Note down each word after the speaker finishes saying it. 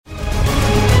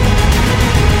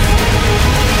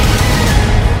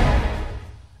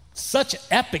such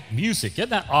epic music. Isn't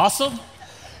that awesome?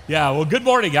 Yeah, well, good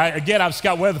morning. I'm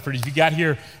Scott Weatherford. If you got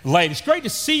here late, it's great to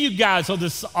see you guys on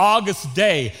this August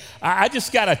day. I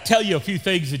just got to tell you a few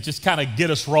things that just kind of get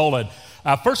us rolling.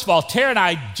 First of all, Tara and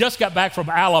I just got back from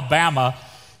Alabama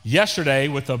yesterday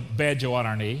with a banjo on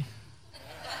our knee.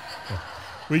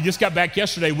 We just got back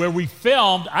yesterday where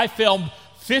I filmed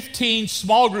 15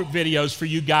 small group videos for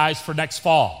you guys for next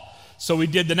fall. So we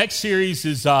did, the next series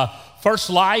is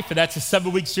First Life, and that's a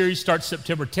 7-week series, starts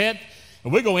September 10th.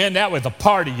 And we're going to end that with a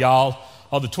party, y'all.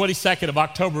 On the 22nd of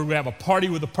October, we have a party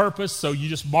with a purpose, so you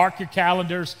just mark your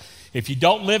calendars. If you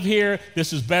don't live here,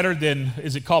 this is better than,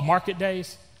 is it called Market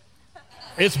Days?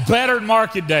 It's better than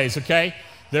Market Days, okay?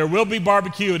 There will be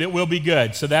barbecue, and it will be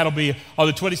good. So that'll be on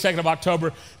the 22nd of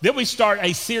October. Then we start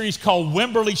a series called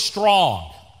Wimberley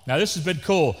Strong. Now, this has been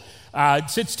cool.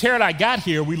 Since Tara and I got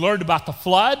here, we learned about the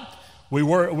flood. We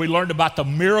learned about the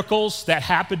miracles that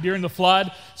happened during the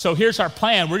flood. So here's our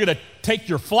plan. We're going to take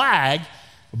your flag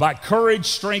about courage,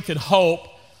 strength, and hope,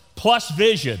 plus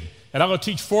vision. And I'm going to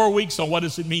teach 4 weeks on what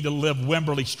does it mean to live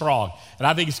Wimberley Strong. And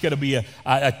I think it's going to be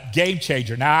a game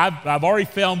changer. Now, I've already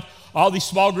filmed all these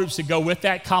small groups that go with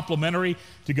that, complimentary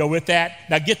to go with that.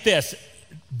 Now, get this.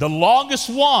 The longest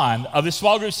one of this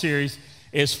small group series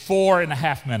is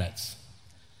 4.5 minutes.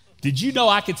 Did you know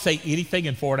I could say anything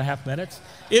in 4.5 minutes?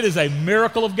 It is a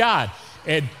miracle of God.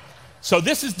 And so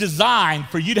this is designed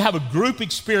for you to have a group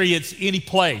experience any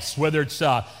place, whether it's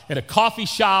in a coffee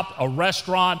shop, a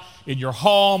restaurant, in your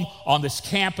home, on this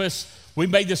campus. We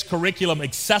made this curriculum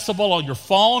accessible on your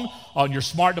phone, on your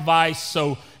smart device,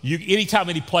 so anytime,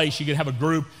 any place, you can have a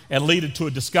group and lead it to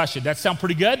a discussion. That sound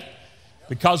pretty good?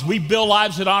 Because we build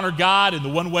lives that honor God, and the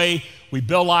one way we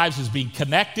build lives is being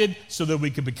connected so that we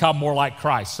can become more like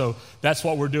Christ. So that's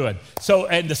what we're doing. So,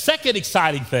 and the second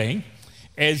exciting thing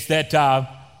is that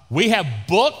we have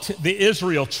booked the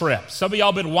Israel trip. Some of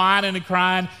y'all been whining and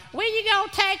crying, when you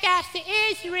gonna take us to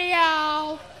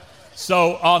Israel?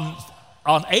 So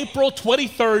on April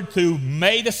 23rd through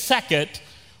May the 2nd,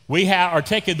 we are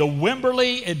taking the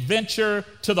Wimberley Adventure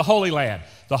to the Holy Land.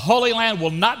 The Holy Land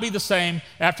will not be the same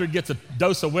after it gets a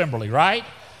dose of Wimberley, right?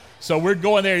 So we're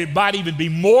going there. It might even be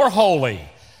more holy.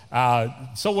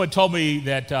 Someone told me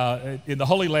that in the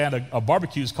Holy Land, a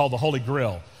barbecue is called the Holy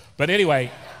Grill. But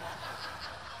anyway,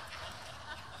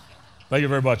 thank you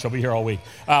very much. I'll be here all week.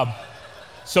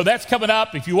 So that's coming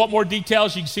up. If you want more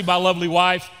details, you can see my lovely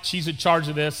wife. She's in charge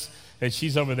of this, and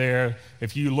she's over there.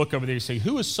 If you look over there, you say,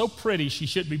 who is so pretty she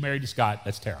shouldn't be married to Scott?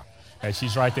 That's Tara. And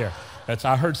she's right there.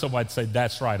 I heard someone say,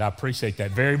 that's right. I appreciate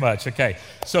that very much. Okay,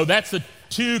 so that's the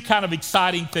two kind of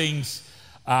exciting things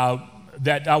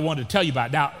that I wanted to tell you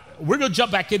about. Now, we're going to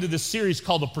jump back into this series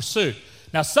called The Pursuit.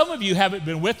 Now, some of you haven't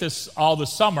been with us all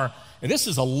this summer, and this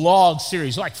is a long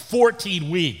series, like 14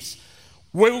 weeks,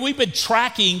 where we've been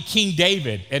tracking King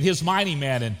David and his mighty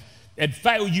men. And in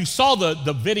fact, you saw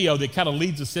the video that kind of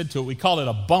leads us into it. We call it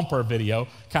a bumper video,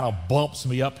 kind of bumps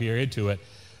me up here into it.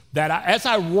 As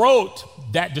I wrote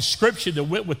that description that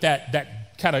went with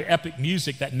that kind of epic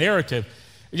music, that narrative,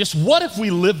 just what if we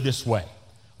lived this way?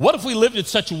 What if we lived in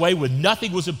such a way where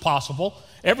nothing was impossible,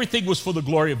 everything was for the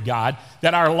glory of God,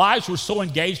 that our lives were so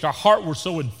engaged, our heart were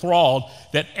so enthralled,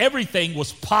 that everything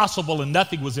was possible and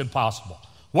nothing was impossible?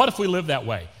 What if we lived that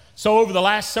way? So over the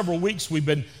last several weeks, we've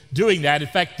been doing that. In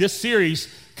fact, this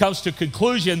series comes to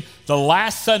conclusion the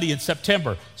last Sunday in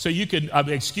September. So you can,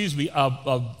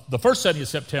 the first Sunday in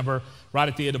September, right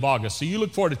at the end of August. So you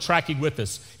look forward to tracking with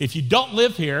us. If you don't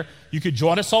live here, you can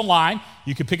join us online.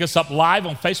 You can pick us up live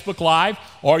on Facebook Live,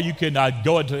 or you can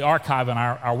go into the archive on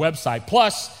our website.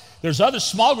 Plus, there's other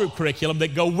small group curriculum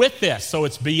that go with this. So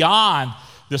it's beyond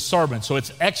the sermon. So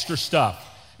it's extra stuff.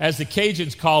 As the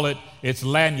Cajuns call it, it's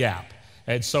lagniappe.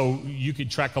 And so you can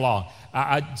track along.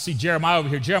 I see Jeremiah over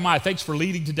here. Jeremiah, thanks for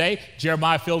leading today.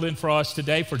 Jeremiah filled in for us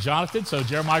today for Jonathan. So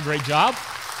Jeremiah, great job.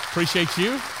 Appreciate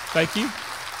you. Thank you.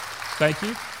 Thank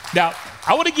you. Now,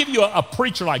 I want to give you a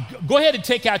preacher line. Go ahead and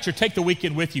take the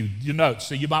weekend with you, your notes.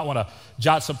 So you might want to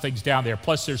jot some things down there.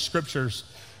 Plus, there's scriptures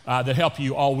that help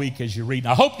you all week as you read.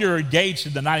 And I hope you're engaged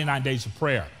in the 99 days of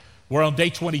prayer. We're on day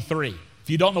 23. If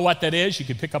you don't know what that is, you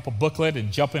can pick up a booklet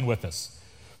and jump in with us.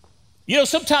 You know,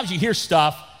 sometimes you hear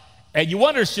stuff and you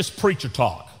wonder it's just preacher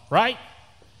talk, right?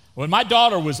 When my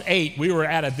daughter was 8, we were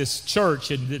at this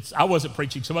church, and I wasn't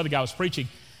preaching, some other guy was preaching,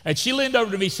 and she leaned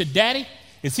over to me and said, Daddy,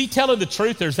 is he telling the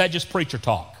truth, or is that just preacher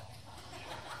talk?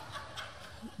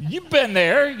 You've been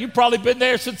there. You've probably been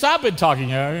there since I've been talking.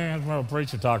 Well,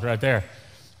 preacher talk right there.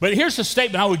 But here's a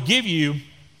statement I would give you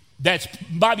that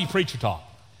might be preacher talk.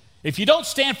 If you don't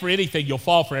stand for anything, you'll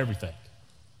fall for everything.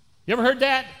 You ever heard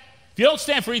that? If you don't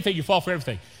stand for anything, you fall for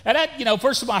everything. And that,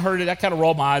 first time I heard it, I kind of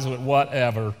rolled my eyes and went,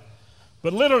 whatever.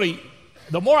 But literally,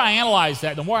 the more I analyze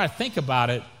that, the more I think about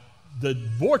it, the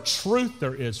more truth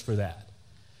there is for that.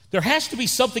 There has to be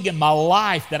something in my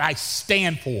life that I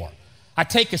stand for. I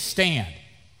take a stand.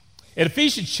 In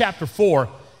Ephesians chapter 4,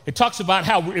 it talks about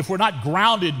how if we're not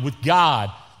grounded with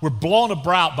God, we're blown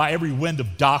about by every wind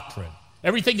of doctrine.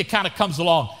 Everything that kind of comes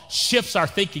along shifts our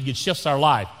thinking and shifts our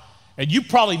life. And you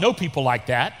probably know people like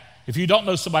that. If you don't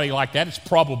know somebody like that, it's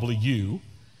probably you.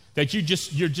 That you're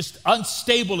just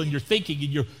unstable in your thinking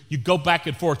and you go back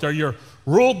and forth, or you're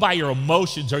ruled by your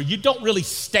emotions, or you don't really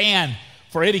stand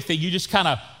for anything. You just kind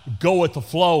of go with the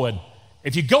flow. And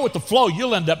if you go with the flow,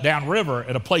 you'll end up downriver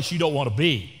at a place you don't want to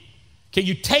be. Can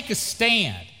you take a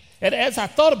stand? And as I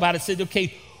thought about it, I said,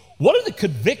 okay, what are the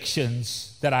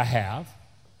convictions that I have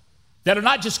that are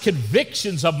not just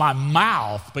convictions of my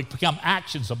mouth, but become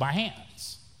actions of my hands?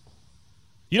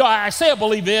 I say I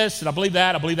believe this, and I believe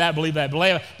that, I believe that, I believe that, I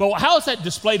believe that, but how is that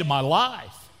displayed in my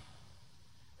life?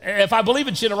 If I believe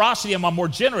in generosity, am I more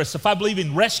generous? If I believe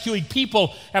in rescuing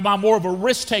people, am I more of a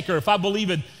risk taker? If I believe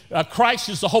in Christ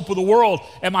is the hope of the world,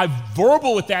 am I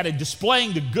verbal with that and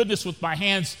displaying the goodness with my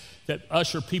hands that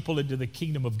usher people into the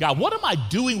kingdom of God? What am I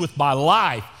doing with my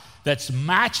life that's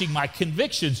matching my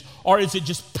convictions? Or is it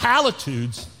just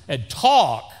platitudes and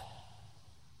talk?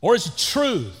 Or is it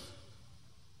truth?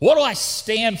 What do I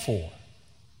stand for?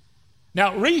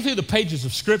 Now, reading through the pages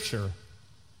of Scripture,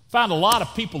 found a lot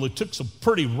of people who took some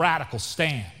pretty radical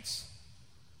stands.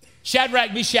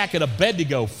 Shadrach, Meshach, and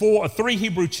Abednego, three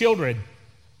Hebrew children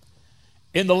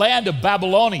in the land of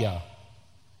Babylonia.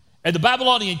 And the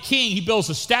Babylonian king, he builds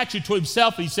a statue to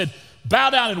himself, and he said, bow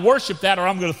down and worship that, or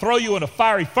I'm going to throw you in a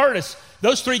fiery furnace.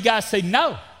 Those three guys say,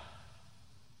 no,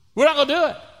 we're not going to do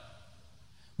it.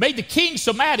 Made the king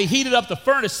so mad, he heated up the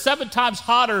furnace 7 times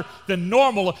hotter than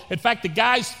normal. In fact, the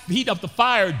guys heating up the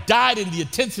fire died in the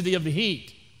intensity of the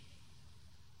heat.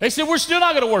 They said, we're still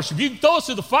not going to worship. You can throw us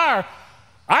in the fire.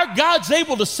 Our God's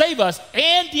able to save us,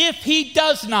 and if he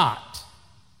does not,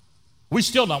 we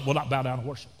still will not bow down and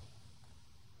worship.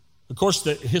 Of course,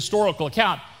 the historical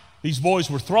account, these boys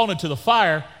were thrown into the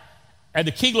fire, and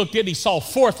the king looked in, he saw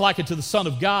forth like unto the Son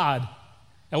of God.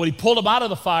 And when he pulled them out of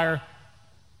the fire,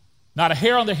 not a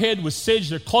hair on their head was singed,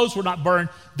 their clothes were not burned,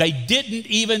 they didn't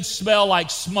even smell like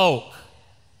smoke.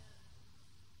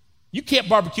 You can't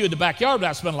barbecue in the backyard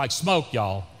without smelling like smoke,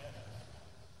 y'all.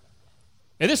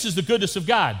 And this is the goodness of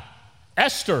God.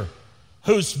 Esther,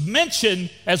 who's mentioned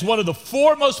as one of the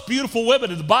 4 most beautiful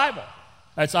women in the Bible.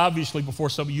 That's obviously before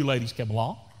some of you ladies came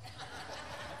along.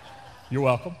 You're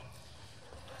welcome.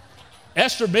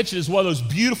 Esther mentioned as one of those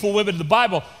beautiful women in the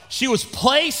Bible. She was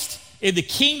placed in the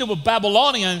kingdom of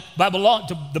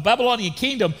the Babylonian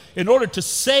kingdom in order to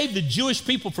save the Jewish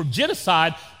people from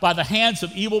genocide by the hands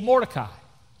of evil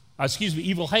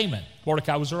evil Haman.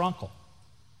 Mordecai was her uncle.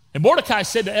 And Mordecai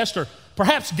said to Esther,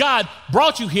 perhaps God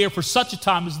brought you here for such a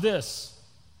time as this.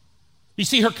 You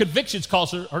see, her convictions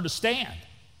caused her to stand.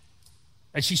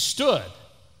 And she stood.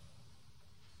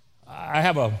 I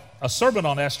have a sermon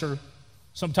on Esther.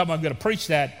 Sometime I'm going to preach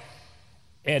that.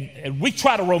 And we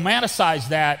try to romanticize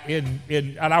that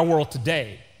in our world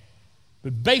today.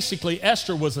 But basically,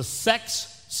 Esther was a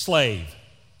sex slave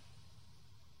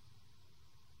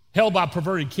held by a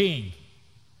perverted king.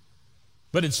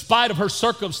 But in spite of her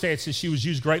circumstances, she was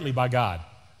used greatly by God.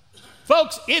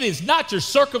 Folks, it is not your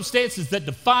circumstances that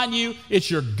define you, it's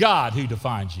your God who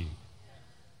defines you.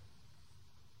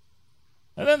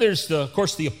 And then there's, of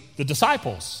course, the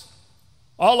disciples.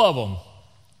 All of them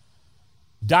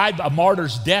died a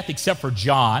martyr's death except for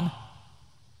John.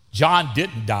 John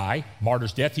didn't die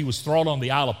martyr's death. He was thrown on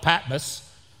the Isle of Patmos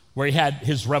where he had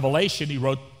his revelation. He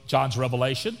wrote John's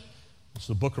Revelation. It's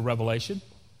the book of Revelation.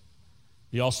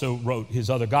 He also wrote his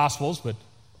other Gospels, but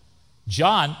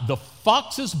John, the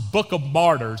Fox's Book of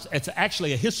Martyrs, it's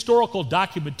actually a historical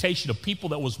documentation of people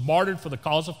that was martyred for the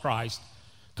cause of Christ,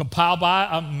 compiled by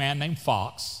a man named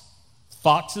Fox.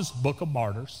 Fox's Book of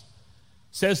Martyrs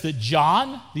says that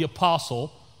John, the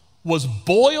apostle, was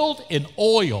boiled in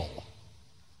oil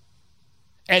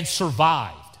and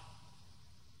survived,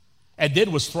 and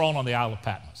then was thrown on the Isle of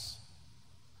Patmos.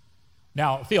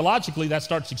 Now, theologically, that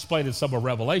starts explaining some of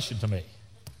Revelation to me.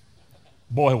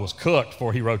 Boy was cooked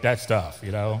before he wrote that stuff,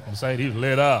 you know. I'm saying he was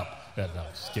lit up. No,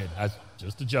 just kidding. That's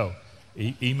just a joke.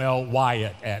 Email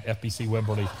Wyatt at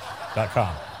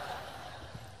fbcwimberley.com.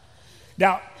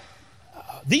 Now,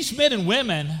 these men and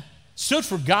women stood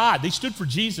for God. They stood for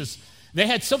Jesus. They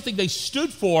had something they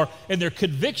stood for, and their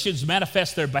convictions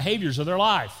manifest their behaviors of their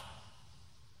life.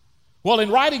 Well,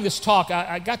 in writing this talk,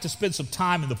 I got to spend some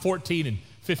time in the 14 and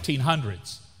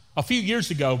 1500s A few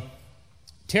years ago,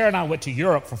 Tara and I went to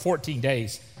Europe for 14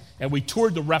 days, and we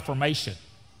toured the Reformation.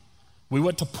 We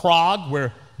went to Prague,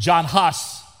 where John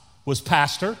Huss was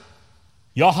pastor.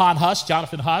 Johann Huss,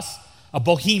 Jonathan Huss, a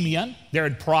Bohemian there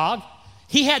in Prague.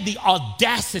 He had the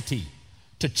audacity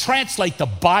to translate the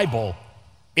Bible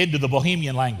into the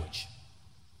Bohemian language.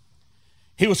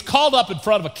 He was called up in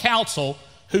front of a council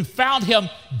who found him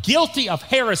guilty of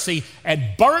heresy and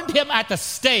burned him at the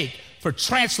stake for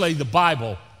translating the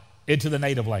Bible into the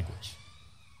native language.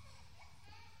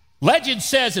 Legend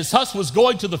says as Huss was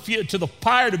going to the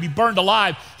pyre to be burned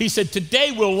alive, he said,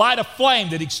 "Today we'll light a flame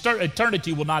that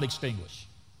eternity will not extinguish."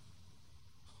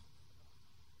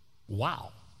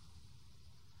 Wow.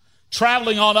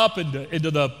 Traveling on up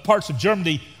into the parts of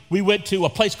Germany, we went to a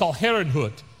place called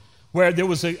Herrnhut, where there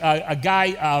was a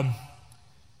guy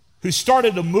who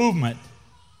started a movement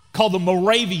called the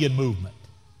Moravian movement.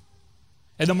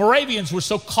 And the Moravians were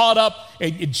so caught up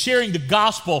in sharing the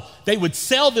gospel, they would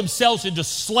sell themselves into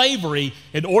slavery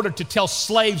in order to tell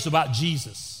slaves about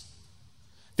Jesus.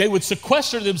 They would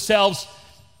sequester themselves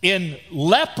in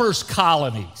lepers'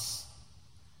 colonies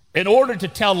in order to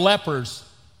tell lepers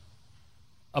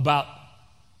about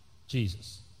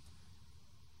Jesus.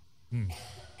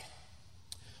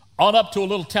 On up to a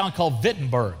little town called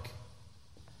Wittenberg,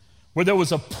 where there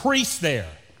was a priest there.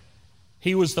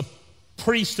 He was the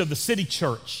priest of the city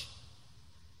church.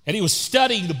 And he was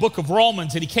studying the book of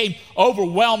Romans, and he came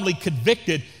overwhelmingly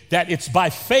convicted that it's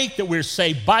by faith that we're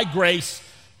saved, by grace,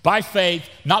 by faith,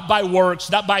 not by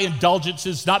works, not by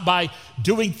indulgences, not by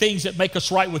doing things that make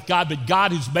us right with God, but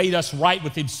God who's made us right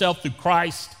with himself through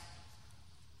Christ.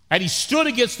 And he stood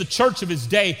against the church of his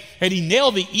day, and he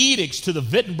nailed the edicts to the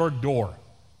Wittenberg door.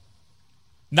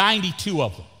 92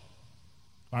 of them.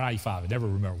 Or 95, I never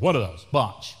remember. One of those,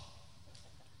 bunch.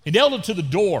 He nailed them to the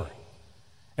door.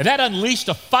 And that unleashed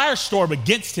a firestorm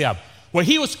against him, where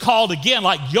he was called again,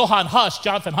 like Johann Huss,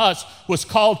 Jonathan Huss, was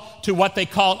called to what they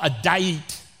call a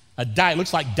diet. A diet.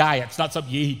 Looks like diet. It's not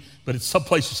something you eat, but it's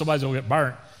someplace where somebody's going to get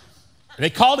burnt. And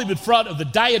they called him in front of the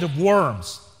diet of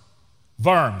worms.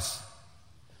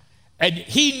 And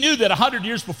he knew that 100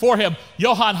 years before him,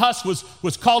 Johann Huss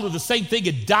was called to the same thing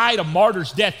and died a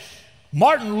martyr's death.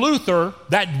 Martin Luther,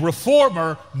 that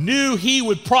reformer, knew he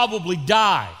would probably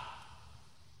die.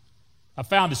 I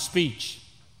found his speech.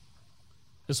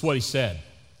 This is what he said.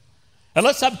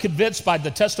 "Unless I'm convinced by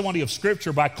the testimony of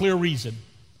Scripture by clear reason,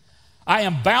 I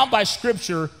am bound by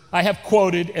Scripture I have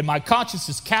quoted, and my conscience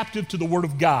is captive to the Word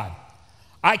of God.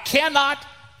 I cannot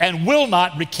and will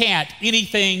not recant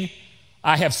anything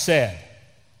I have said,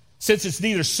 since it's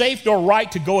neither safe nor right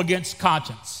to go against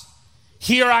conscience.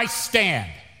 Here I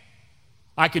stand.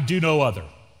 I could do no other.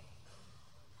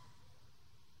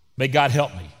 May God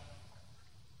help me.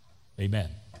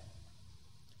 Amen.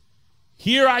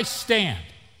 Here I stand.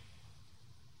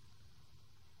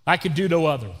 I could do no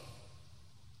other."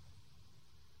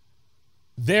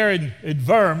 There in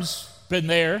Worms, been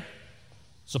there.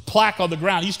 There's a plaque on the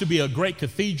ground. It used to be a great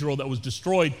cathedral that was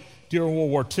destroyed during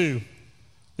World War II.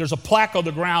 There's a plaque on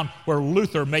the ground where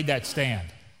Luther made that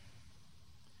stand.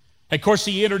 Of course,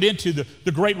 he entered into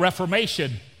the Great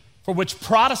Reformation, for which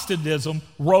Protestantism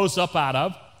rose up out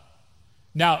of.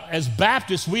 Now, as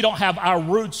Baptists, we don't have our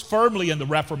roots firmly in the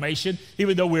Reformation,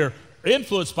 even though we're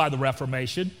influenced by the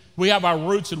Reformation. We have our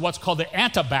roots in what's called the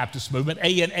Anabaptist movement,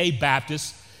 A&A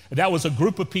Baptists. And that was a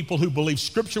group of people who believed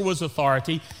Scripture was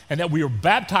authority, and that we were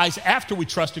baptized after we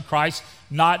trusted Christ,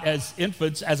 not as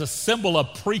infants, as a symbol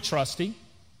of pre-trusting.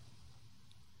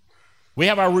 We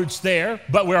have our roots there,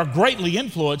 but we are greatly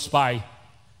influenced by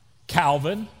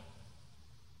Calvin,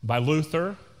 by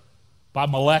Luther, by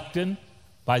Melanchthon,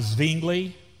 by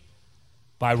Zwingli,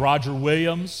 by Roger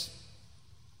Williams,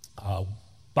 by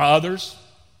others.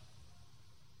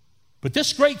 But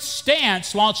this great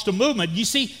stance launched a movement. You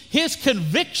see, his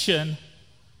conviction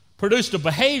produced a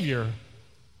behavior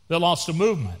that launched a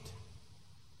movement.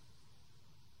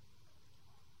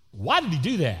 Why did he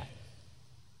do that?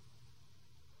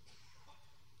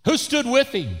 Who stood with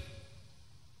him?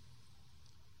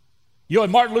 You know,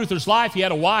 in Martin Luther's life, he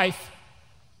had a wife,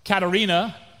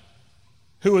 Katharina,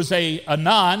 who was a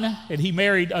nun, and he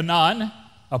married a nun.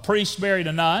 A priest married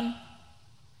a nun.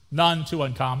 None too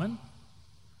uncommon.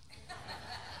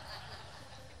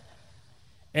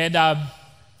 And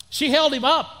she held him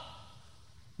up.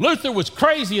 Luther was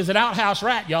crazy as an outhouse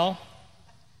rat, y'all.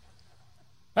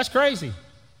 That's crazy.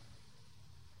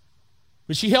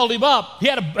 But she held him up. He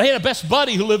had a best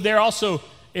buddy who lived there also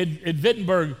in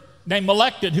Wittenberg named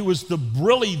Melanchthon, who was the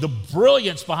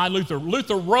brilliance behind Luther.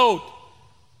 Luther wrote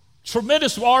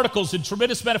Tremendous articles and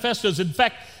tremendous manifestos. In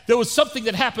fact, there was something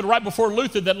that happened right before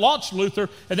Luther that launched Luther,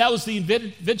 and that was the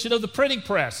invention of the printing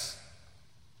press.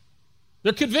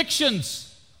 Their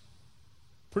convictions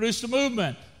produced a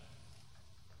movement.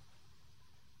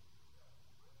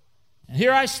 And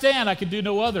here I stand, I can do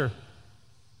no other.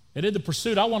 And in the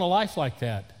pursuit, I want a life like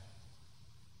that.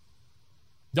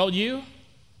 Don't you?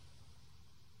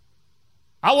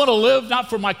 I want to live not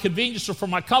for my convenience or for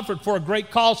my comfort, for a great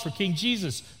cause for King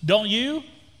Jesus. Don't you?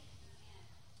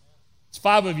 It's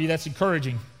 5 of you, that's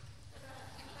encouraging.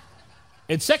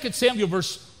 In 2 Samuel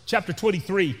chapter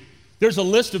 23, there's a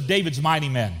list of David's mighty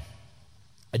men.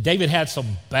 And David had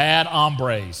some bad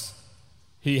hombres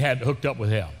he had hooked up with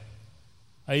him.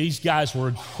 These guys were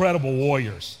incredible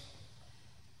warriors.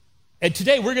 And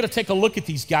today we're going to take a look at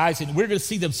these guys, and we're going to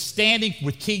see them standing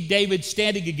with King David,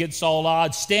 standing against all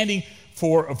odds, standing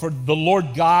for the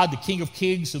Lord God, the King of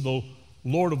Kings and the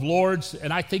Lord of Lords.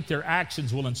 And I think their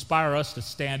actions will inspire us to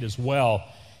stand as well.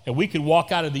 And we can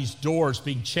walk out of these doors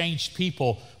being changed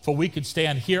people, for we can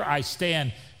stand, here I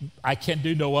stand, I can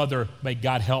do no other, may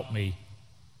God help me.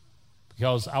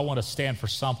 Because I want to stand for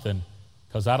something,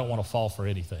 because I don't want to fall for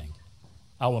anything.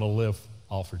 I want to live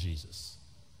all for Jesus.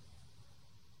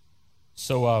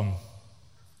 So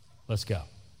let's go.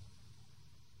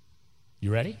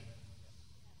 You ready?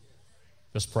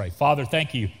 Let's pray. Father,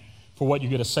 thank you for what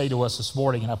you're going to say to us this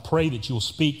morning, and I pray that you'll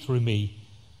speak through me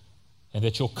and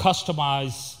that you'll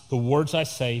customize the words I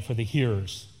say for the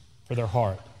hearers, for their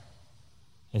heart.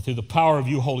 And through the power of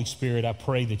you, Holy Spirit, I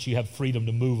pray that you have freedom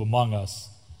to move among us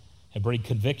and bring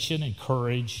conviction and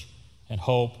courage and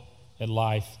hope and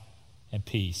life and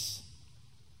peace.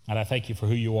 And I thank you for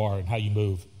who you are and how you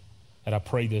move. And I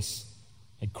pray this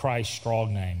in Christ's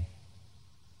strong name.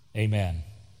 Amen.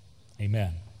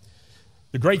 Amen.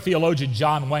 The great theologian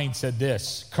John Wayne said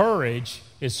this: courage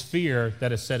is fear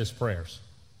that has said its prayers.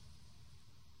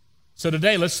 So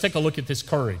today, let's take a look at this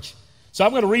courage. So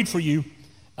I'm going to read for you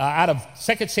out of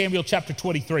 2 Samuel chapter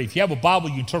 23. If you have a Bible,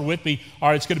 you can turn with me,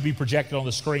 or it's going to be projected on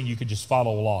the screen. You can just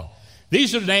follow along.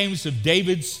 These are the names of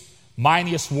David's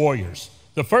mightiest warriors.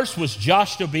 The first was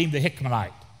Joshua-Beam the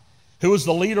Hickmanite, who was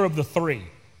the leader of the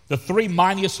three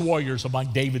mightiest warriors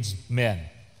among David's men.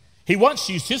 He once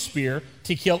used his spear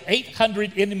to kill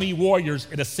 800 enemy warriors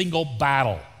in a single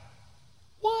battle.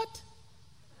 What?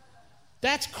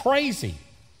 That's crazy.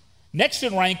 Next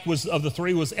in rank of the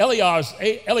three was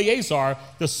Eleazar,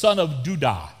 the son of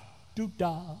Duda,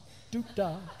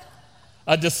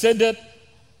 a descendant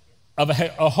of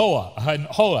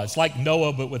Ahoa. It's like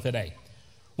Noah, but with an A.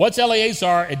 Once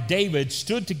Eleazar and David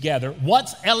stood together,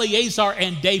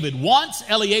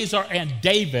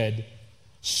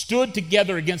 stood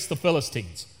together against the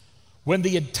Philistines when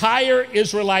the entire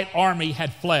Israelite army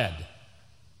had fled.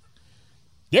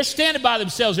 They're standing by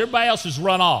themselves. Everybody else has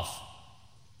run off.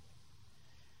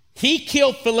 He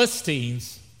killed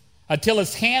Philistines until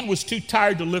his hand was too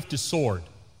tired to lift his sword.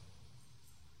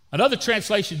 Another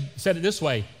translation said it this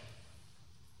way,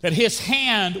 that his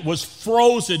hand was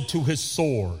frozen to his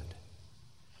sword.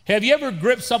 Have you ever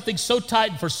gripped something so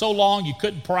tight and for so long you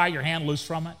couldn't pry your hand loose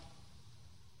from it?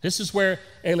 This is where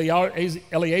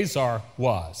Eleazar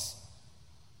was.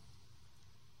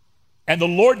 And the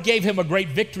Lord gave him a great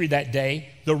victory that day.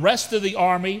 The rest of the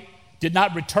army did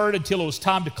not return until it was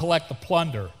time to collect the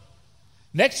plunder.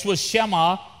 Next was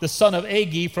Shema, the son of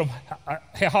Agi from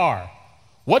Hehar.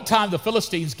 One time the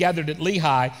Philistines gathered at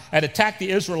Lehi and attacked the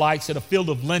Israelites in a field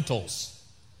of lentils.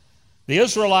 The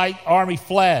Israelite army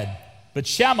fled, but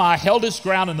Shema held his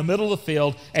ground in the middle of the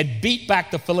field and beat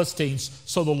back the Philistines,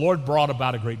 so the Lord brought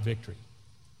about a great victory.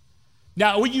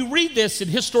 Now, when you read this in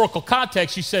historical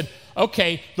context, you said,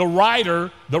 okay, the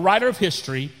writer of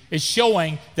history is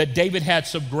showing that David had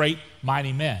some great,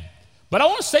 mighty men. But I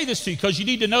want to say this to you because you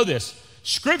need to know this.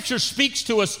 Scripture speaks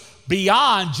to us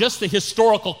beyond just the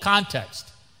historical context.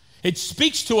 It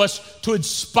speaks to us to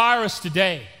inspire us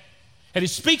today. And it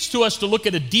speaks to us to look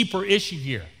at a deeper issue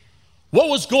here. What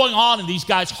was going on in these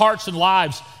guys' hearts and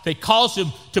lives that caused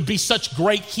them to be such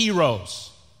great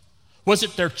heroes? Was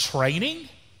it their training?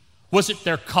 Was it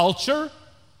their culture?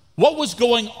 What was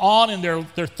going on in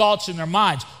their thoughts and their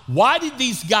minds? Why did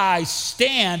these guys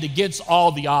stand against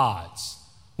all the odds?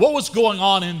 What was going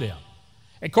on in them?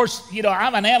 Of course,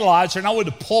 I'm an analyzer, and I want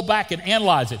to pull back and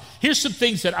analyze it. Here's some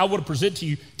things that I want to present to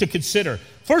you to consider.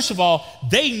 First of all,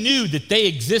 they knew that they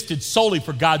existed solely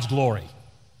for God's glory.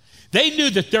 They knew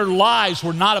that their lives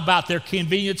were not about their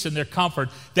convenience and their comfort.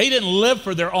 They didn't live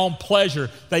for their own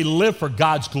pleasure. They lived for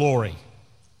God's glory.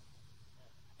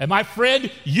 And my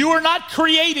friend, you are not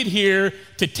created here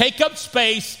to take up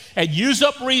space and use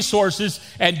up resources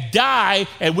and die,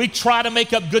 and we try to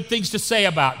make up good things to say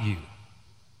about you.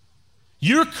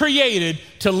 You're created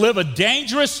to live a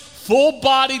dangerous,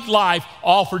 full-bodied life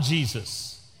all for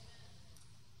Jesus.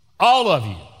 All of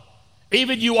you,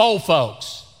 even you old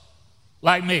folks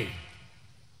like me,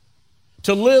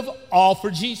 to live all for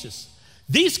Jesus.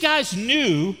 These guys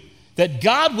knew that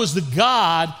God was the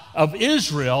God of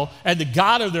Israel and the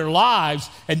God of their lives,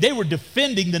 and they were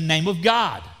defending the name of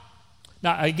God.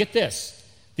 Now, I get this.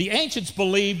 The ancients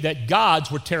believed that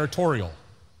gods were territorial.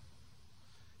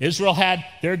 Israel had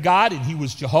their God, and he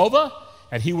was Jehovah,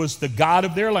 and he was the God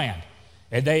of their land.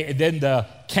 And then the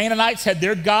Canaanites had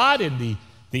their God, and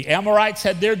the Amorites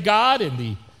had their God,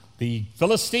 and the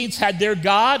Philistines had their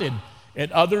God,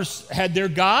 and others had their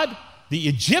God. The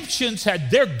Egyptians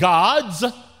had their gods.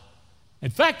 In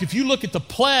fact, if you look at the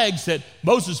plagues that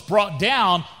Moses brought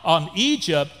down on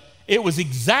Egypt, it was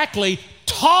exactly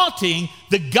taunting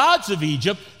the gods of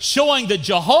Egypt, showing that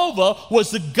Jehovah was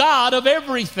the God of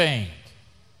everything.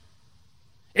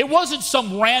 It wasn't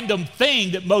some random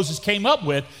thing that Moses came up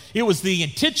with. It was the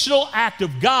intentional act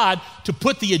of God to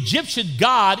put the Egyptian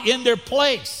God in their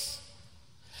place.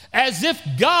 As if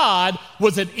God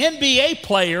was an NBA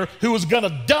player who was going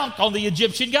to dunk on the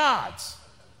Egyptian gods.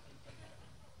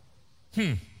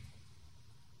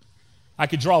 I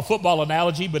could draw a football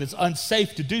analogy, but it's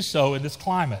unsafe to do so in this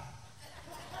climate.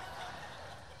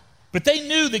 But they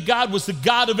knew that God was the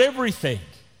God of everything.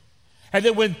 And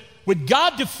that when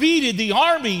God defeated the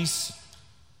armies,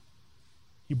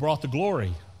 he brought the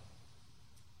glory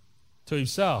to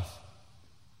himself.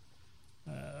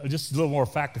 Just a little more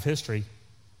fact of history.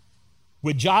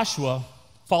 When Joshua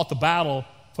fought the battle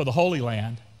for the Holy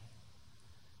Land,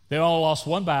 they only lost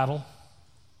one battle.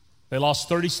 They lost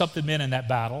 30-something men in that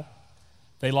battle.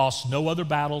 They lost no other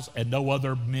battles and no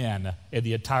other men in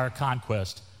the entire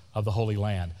conquest of the Holy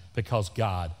Land because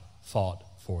God fought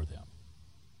for them.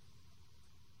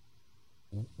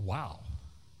 Wow.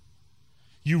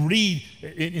 You read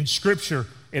in Scripture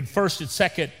in 1st and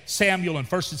 2nd Samuel and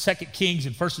 1st and 2nd Kings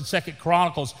and 1st and 2nd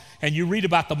Chronicles, and you read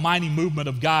about the mighty movement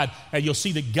of God, and you'll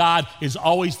see that God is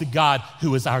always the God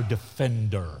who is our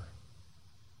defender.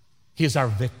 He is our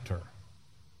victor.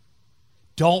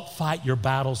 Don't fight your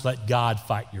battles, let God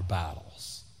fight your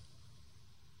battles.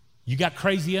 You got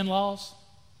crazy in-laws?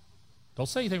 Don't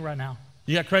say anything right now.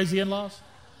 You got crazy in-laws?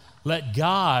 Let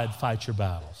God fight your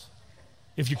battles.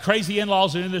 If your crazy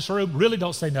in-laws are in this room, really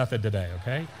don't say nothing today,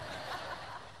 okay?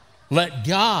 Let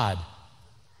God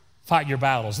fight your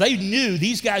battles.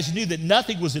 These guys knew that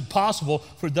nothing was impossible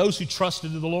for those who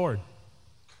trusted in the Lord.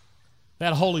 They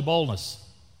had holy boldness.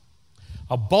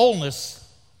 A boldness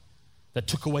that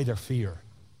took away their fear.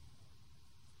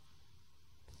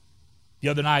 The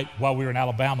other night, while we were in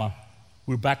Alabama,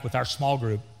 we were back with our small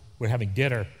group. We were having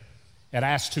dinner, and I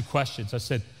asked two questions. I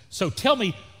said, so tell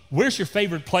me, where's your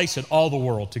favorite place in all the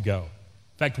world to go?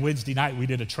 In fact, Wednesday night, we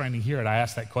did a training here, and I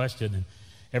asked that question, and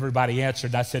everybody answered.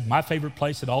 And I said, my favorite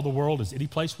place in all the world is any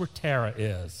place where Tara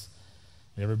is.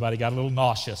 And everybody got a little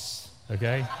nauseous,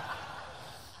 okay?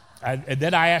 And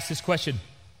then I asked this question.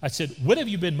 I said, when have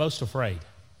you been most afraid?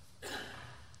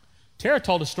 Tara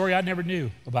told a story I never knew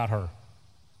about her.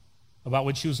 About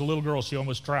when she was a little girl, she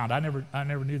almost drowned. I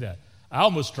never knew that. I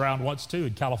almost drowned once too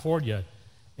in California,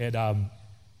 and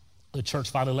the church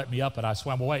finally let me up, and I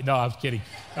swam away. No, I was kidding.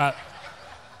 But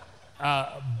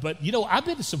I've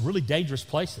been to some really dangerous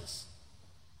places.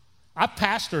 I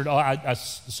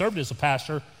served as a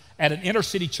pastor at an inner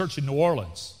city church in New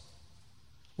Orleans,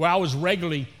 where I was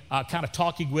regularly kind of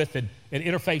talking with and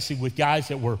interfacing with guys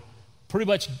that were pretty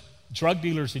much drug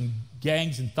dealers and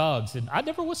gangs and thugs, and I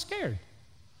never was scared.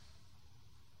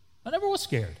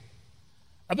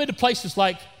 I've been to places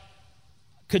like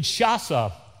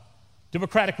Kinshasa,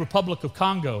 Democratic Republic of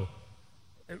Congo,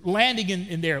 landing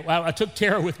in there. I took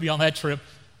Tara with me on that trip.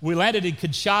 We landed in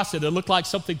Kinshasa that looked like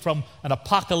something from an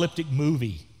apocalyptic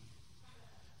movie.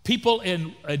 People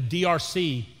in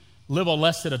DRC live on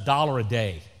less than $1 a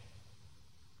day.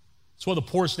 It's one of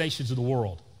the poorest nations in the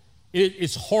world.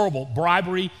 It's horrible.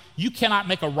 Bribery. You cannot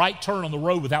make a right turn on the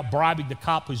road without bribing the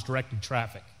cop who's directing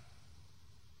traffic.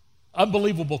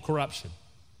 Unbelievable corruption.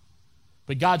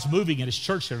 But God's moving in his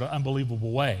church in an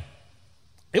unbelievable way.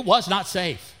 It was not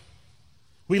safe.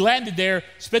 We landed there,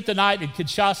 spent the night in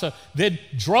Kinshasa, then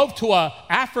drove to an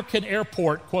African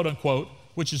airport, quote unquote,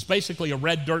 which is basically a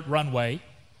red dirt runway,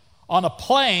 on a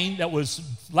plane that was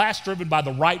last driven by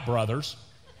the Wright brothers.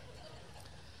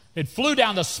 It flew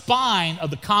down the spine of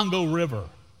the Congo River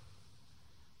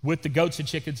with the goats and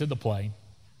chickens in the plane.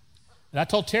 And I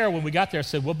told Tara when we got there, I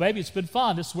said, well, baby, it's been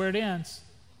fun. This is where it ends.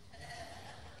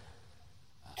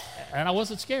 And I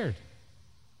wasn't scared.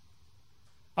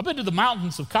 I've been to the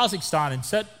mountains of Kazakhstan and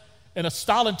sat in a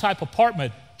Stalin-type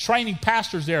apartment training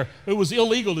pastors there. It was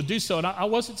illegal to do so, and I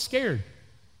wasn't scared.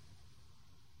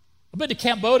 I've been to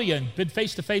Cambodia and been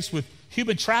face-to-face with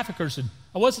human traffickers, and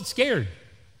I wasn't scared.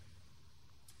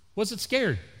 Wasn't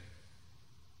scared.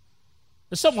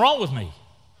 There's something wrong with me.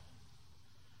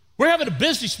 We're having a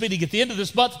business meeting at the end of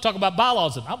this month to talk about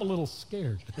bylaws, and I'm a little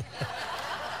scared.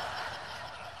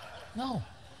 No.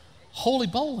 Holy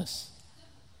boldness.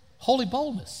 Holy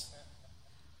boldness.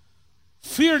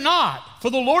 Fear not, for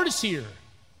the Lord is here.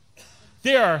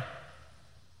 There are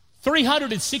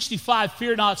 365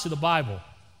 fear nots in the Bible,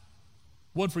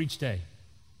 one for each day.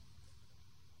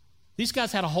 These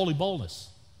guys had a holy boldness.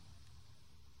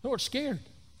 They weren't scared.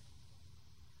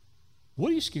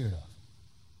 What are you scared of?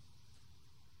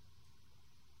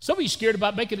 Some of you are scared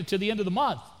about making it to the end of the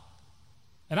month.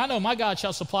 And I know my God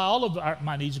shall supply all of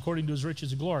my needs according to his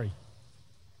riches and glory.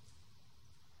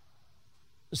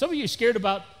 Some of you are scared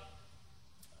about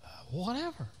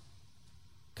whatever.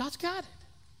 God's got it.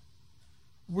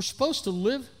 We're supposed to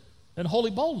live in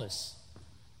holy boldness.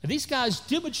 And these guys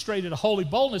demonstrated a holy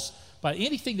boldness by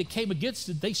anything that came against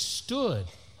it. They stood.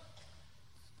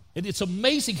 And it's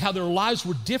amazing how their lives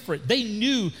were different. They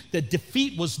knew that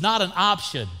defeat was not an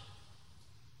option.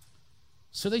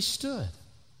 So they stood.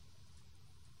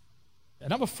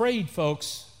 And I'm afraid,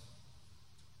 folks,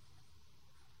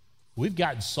 we've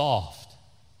gotten soft.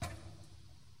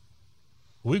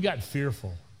 We've gotten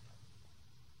fearful.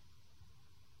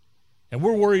 And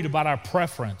we're worried about our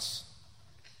preference.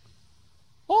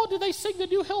 Oh, did they sing the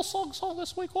new Hillsong song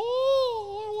this week?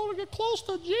 Oh, I want to get close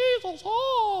to Jesus.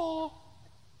 Oh.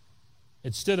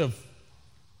 Instead of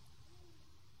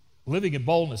living in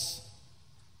boldness.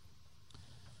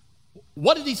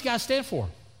 What did these guys stand for?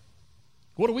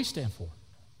 What do we stand for?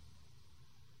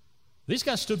 These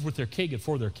guys stood with their king and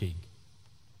for their king.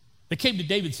 They came to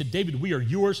David and said, David, we are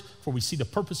yours, for we see the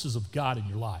purposes of God in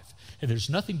your life. And there's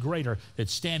nothing greater than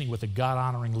standing with a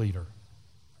God-honoring leader.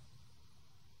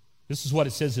 This is what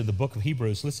it says in the book of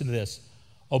Hebrews. Listen to this.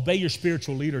 Obey your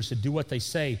spiritual leaders and do what they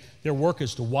say. Their work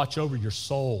is to watch over your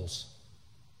souls.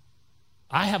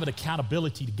 I have an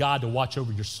accountability to God to watch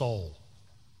over your soul.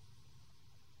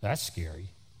 That's scary.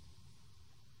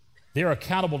 They're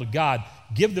accountable to God.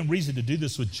 Give them reason to do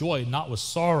this with joy and not with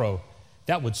sorrow.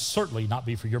 That would certainly not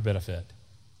be for your benefit.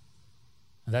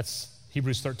 And that's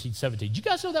Hebrews 13:17. Did you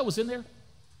guys know that was in there?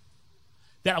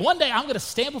 That one day I'm going to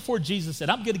stand before Jesus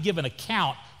and I'm going to give an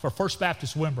account for First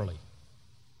Baptist Wimberley.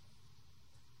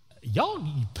 Y'all,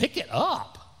 you pick it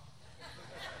up.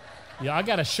 Yeah, I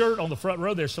got a shirt on the front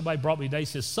row there. Somebody brought me today.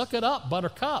 Says, suck it up,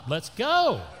 buttercup. Let's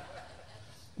go.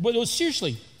 But it was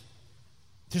seriously,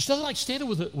 there's nothing like standing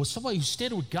with somebody who's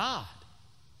standing with God.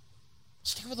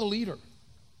 Stand with a leader.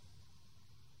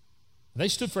 They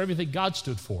stood for everything God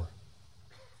stood for.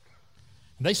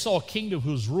 And they saw a kingdom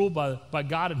who was ruled by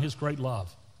God and his great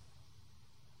love.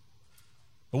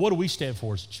 But what do we stand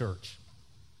for as a church?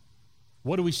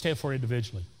 What do we stand for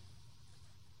individually?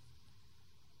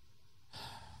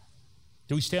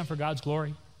 Do we stand for God's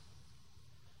glory?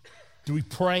 Do we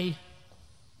pray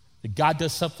that God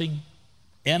does something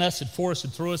in us and for us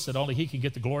and through us that only he can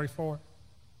get the glory for?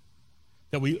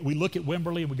 That we look at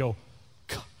Wimberley and we go,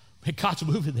 man, God's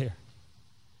moving there.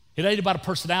 It ain't about a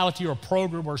personality or a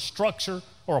program or a structure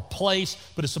or a place,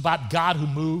 but it's about God who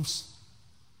moves.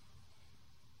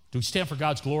 Do we stand for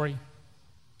God's glory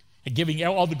and giving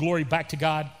all the glory back to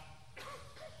God?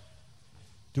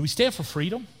 Do we stand for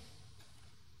freedom?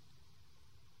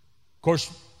 Of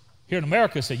course, here in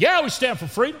America, say, yeah, we stand for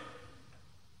freedom.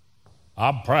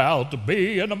 I'm proud to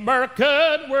be an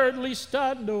American where at least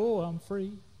I know I'm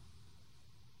free.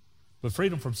 But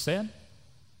freedom from sin?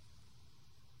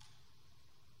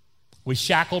 We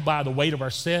shackled by the weight of our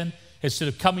sin. Instead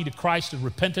of coming to Christ in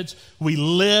repentance, we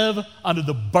live under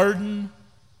the burden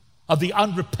of the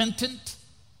unrepentant,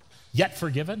 yet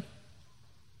forgiven.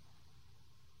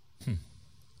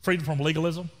 Freedom from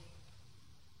legalism.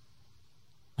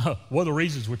 One of the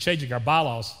reasons we're changing our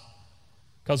bylaws,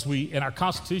 because in our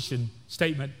Constitution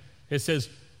statement, it says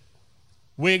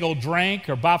we ain't gonna drink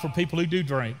or buy from people who do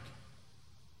drink.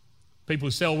 People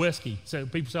who sell whiskey,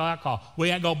 people who sell alcohol.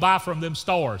 We ain't gonna buy from them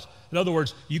stores. In other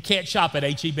words, you can't shop at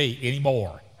H-E-B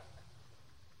anymore.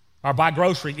 Or buy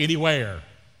grocery anywhere.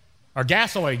 Or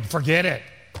gasoline, forget it.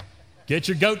 Get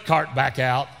your goat cart back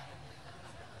out.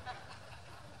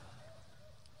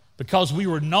 Because we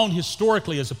were known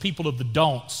historically as a people of the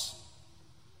don'ts.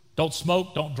 Don't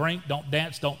smoke, don't drink, don't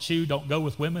dance, don't chew, don't go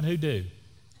with women who do.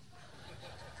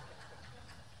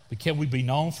 But can we be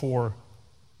known for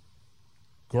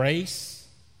grace,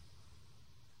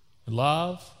 and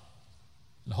love,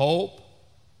 and hope,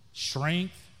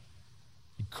 strength,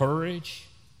 and courage?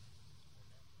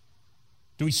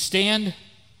 Do we stand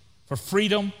for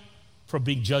freedom from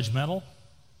being judgmental?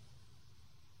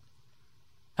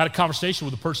 I had a conversation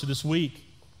with a person this week.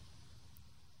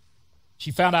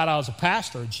 She found out I was a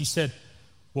pastor, and she said,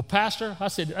 well, Pastor, I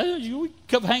said, oh, you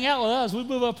come hang out with us. We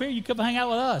move up here, you come hang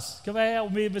out with us. Come hang out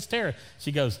with me and Miss Tara.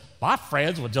 She goes, my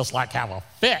friends would just like have a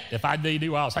fit if I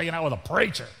knew I was hanging out with a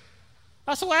preacher.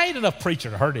 I said, well, I ain't enough preacher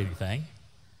to hurt anything.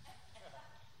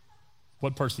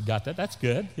 One person got that. That's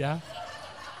good, yeah.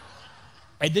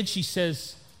 And then she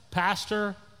says,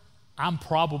 Pastor, I'm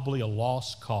probably a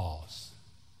lost cause.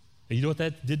 And you know what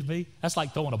that did to me? That's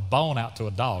like throwing a bone out to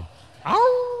a dog.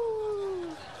 Ow!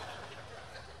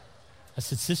 I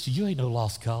said, sister, you ain't no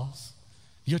lost cause.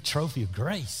 You're a trophy of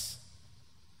grace.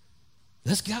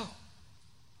 Let's go.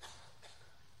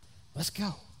 Let's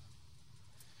go.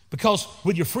 Because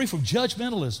when you're free from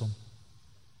judgmentalism,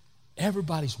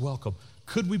 everybody's welcome.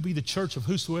 Could we be the church of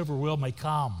whosoever will may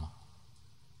come?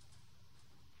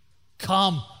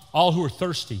 Come, all who are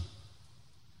thirsty,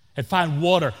 and find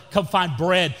water. Come find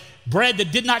bread. Bread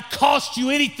that did not cost you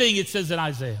anything, it says in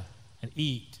Isaiah, and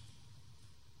eat.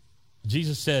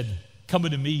 Jesus said, come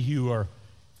unto me who are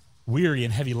weary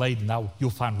and heavy laden, you'll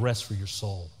find rest for your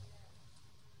soul.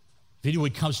 If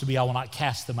anyone comes to me, I will not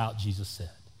cast them out, Jesus said.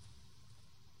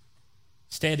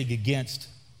 Standing against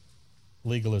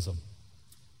legalism.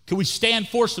 Can we stand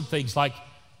for some things like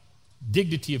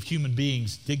dignity of human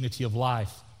beings, dignity of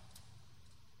life?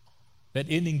 That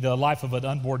ending the life of an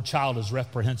unborn child is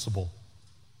reprehensible.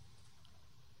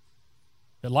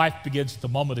 That life begins at the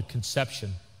moment of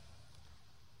conception,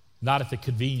 not at the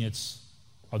convenience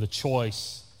or the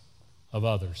choice of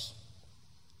others.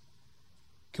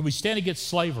 Can we stand against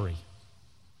slavery?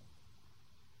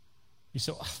 You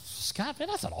say, oh, Scott, man,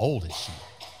 that's an old issue.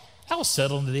 That was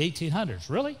settled in the 1800s.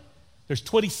 Really? There's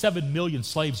 27 million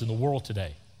slaves in the world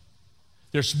today.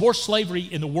 There's more slavery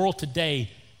in the world today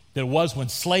than there was when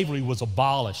slavery was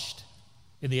abolished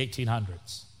in the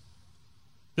 1800s.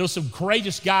 There were some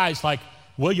courageous guys like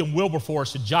William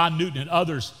Wilberforce and John Newton and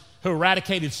others who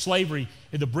eradicated slavery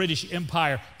in the British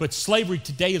Empire, but slavery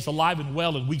today is alive and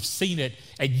well, and we've seen it,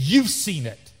 and you've seen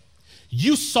it.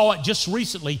 You saw it just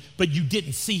recently, but you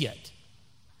didn't see it.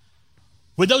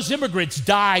 When those immigrants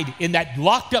died in that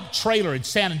locked up trailer in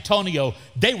San Antonio,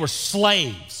 they were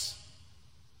slaves.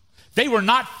 They were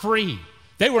not free.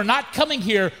 They were not coming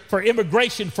here for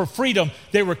immigration, for freedom.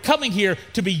 They were coming here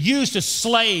to be used as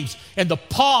slaves and the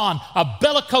pawn of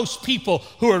bellicose people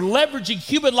who are leveraging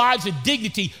human lives and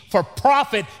dignity for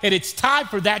profit, and it's time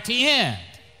for that to end.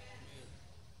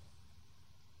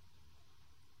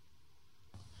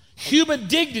 Human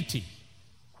dignity.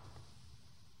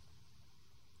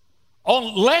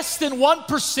 On less than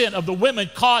 1% of the women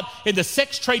caught in the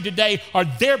sex trade today are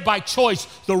there by choice.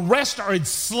 The rest are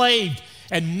enslaved.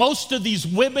 And most of these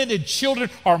women and children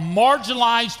are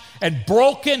marginalized and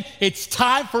broken. It's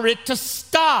time for it to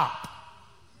stop.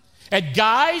 And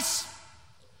guys,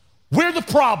 we're the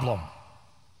problem.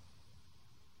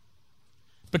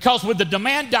 Because when the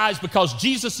demand dies, because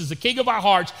Jesus is the king of our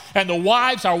hearts, and the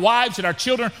wives, our wives and our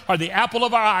children are the apple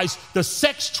of our eyes, the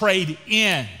sex trade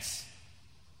ends.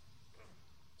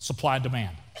 Supply and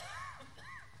demand.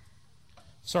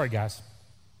 Sorry, guys.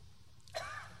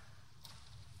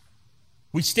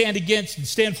 We stand against and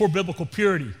stand for biblical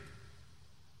purity.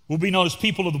 We'll be known as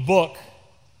people of the book.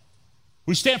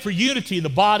 We stand for unity in the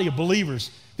body of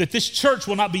believers, that this church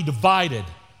will not be divided,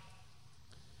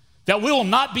 that we will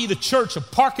not be the church of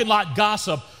parking lot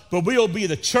gossip, but we will be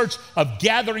the church of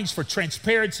gatherings for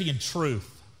transparency and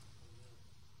truth.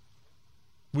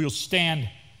 We will stand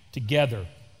together.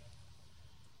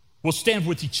 We'll stand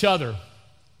with each other.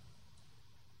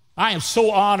 I am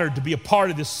so honored to be a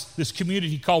part of this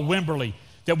community called Wimberley,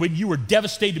 that when you were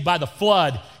devastated by the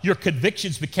flood, your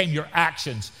convictions became your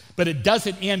actions. But it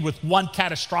doesn't end with one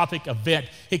catastrophic event.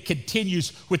 It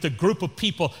continues with a group of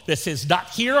people that says, not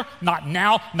here, not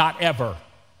now, not ever.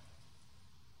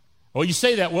 Well, you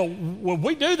say that, well, when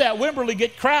we do that, Wimberley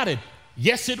get crowded.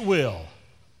 Yes, it will.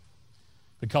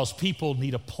 Because people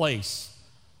need a place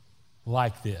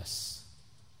like this.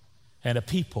 And a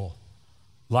people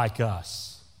like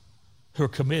us who are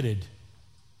committed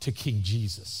to King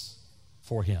Jesus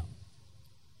for him.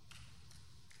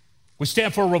 We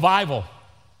stand for a revival,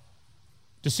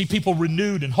 to see people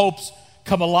renewed and hopes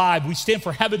come alive. We stand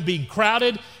for heaven being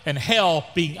crowded and hell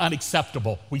being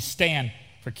unacceptable. We stand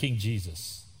for King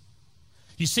Jesus.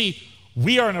 You see,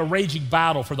 we are in a raging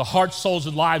battle for the hearts, souls,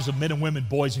 and lives of men and women,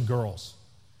 boys and girls.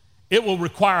 It will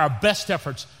require our best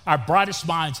efforts, our brightest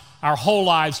minds, our whole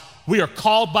lives. We are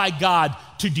called by God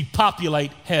to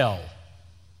depopulate hell.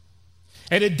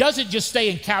 And it doesn't just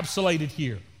stay encapsulated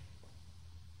here.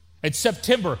 In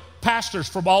September, pastors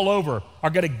from all over are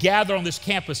going to gather on this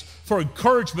campus for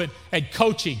encouragement and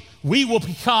coaching. We will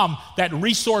become that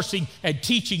resourcing and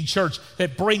teaching church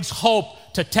that brings hope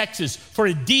to Texas. For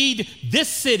indeed, this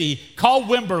city, called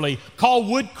Wimberley, called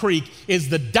Wood Creek, is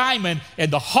the diamond in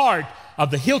the heart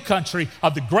of the hill country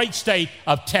of the great state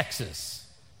of Texas.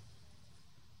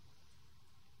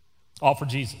 All for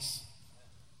Jesus.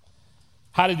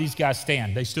 How did these guys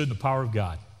stand? They stood in the power of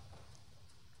God.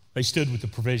 They stood with the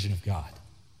provision of God.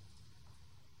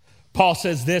 Paul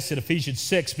says this in Ephesians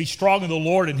 6, be strong in the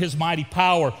Lord and his mighty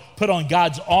power. Put on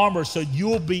God's armor so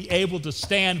you'll be able to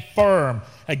stand firm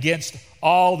against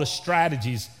all the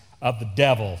strategies of the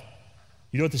devil.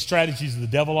 You know what the strategies of the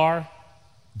devil are?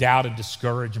 Doubt and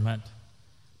discouragement,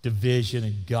 division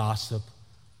and gossip,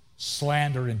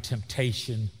 slander and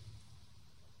temptation.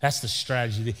 That's the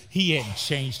strategy. He hadn't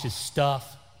changed his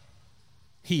stuff.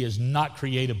 He is not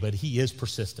creative, but he is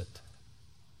persistent.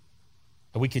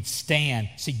 And we could stand.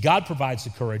 See, God provides the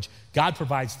courage. God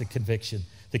provides the conviction.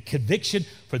 The conviction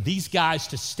for these guys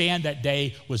to stand that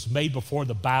day was made before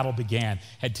the battle began.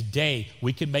 And today,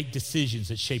 we can make decisions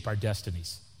that shape our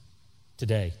destinies.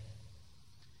 Today.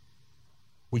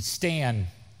 We stand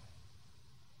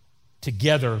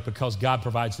together because God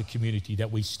provides the community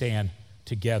that we stand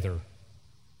together.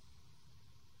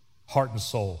 Heart and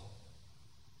soul.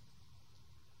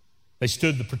 They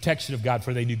stood in the protection of God,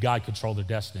 for they knew God controlled their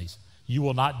destinies. You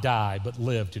will not die, but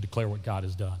live to declare what God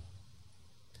has done.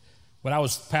 When I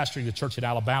was pastoring the church in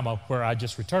Alabama, where I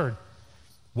just returned,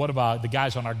 one of the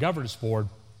guys on our governance board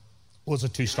was a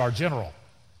 2-star general.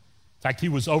 In fact, he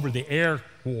was over the air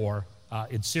war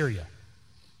in Syria.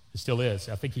 It still is.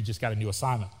 I think he just got a new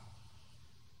assignment.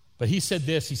 But he said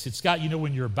this, he said, Scott, you know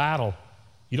when you're in battle,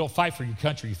 you don't fight for your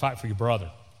country, you fight for your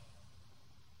brother.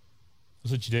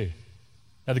 That's what you do.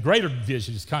 Now, the greater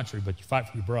division is country, but you fight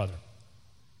for your brother.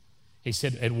 He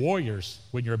said, and warriors,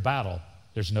 when you're in battle,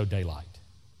 there's no daylight.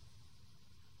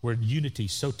 We're in unity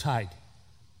so tight,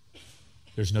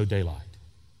 there's no daylight.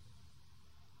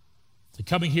 So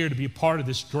coming here to be a part of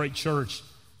this great church,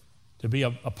 to be a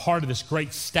part of this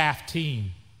great staff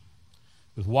team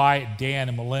with Wyatt, Dan,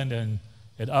 and Melinda,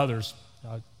 and others,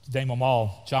 name them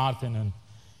all, Jonathan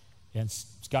and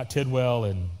Scott Tidwell,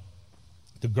 and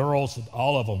the girls, and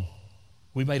all of them,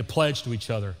 we made a pledge to each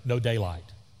other, no daylight.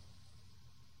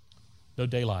 No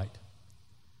daylight.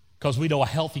 Because we know a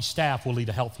healthy staff will lead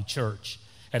a healthy church,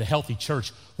 and a healthy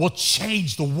church will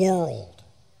change the world.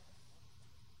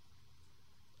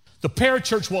 The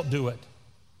parachurch won't do it,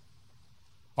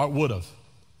 or it would have.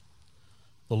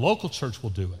 The local church will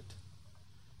do it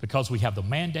because we have the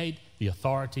mandate, the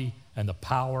authority, and the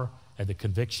power, and the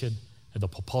conviction, and the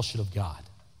propulsion of God.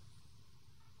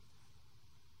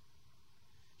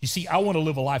 You see, I want to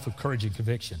live a life of courage and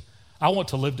conviction. I want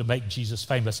to live to make Jesus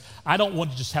famous. I don't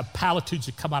want to just have platitudes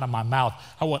that come out of my mouth.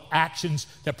 I want actions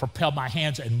that propel my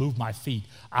hands and move my feet.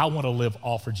 I want to live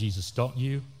all for Jesus. Don't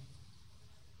you?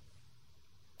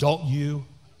 Don't you?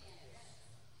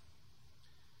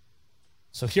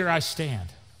 So here I stand.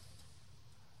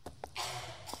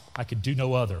 I could do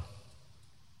no other.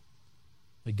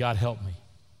 May God help me.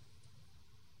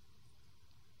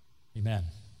 Amen.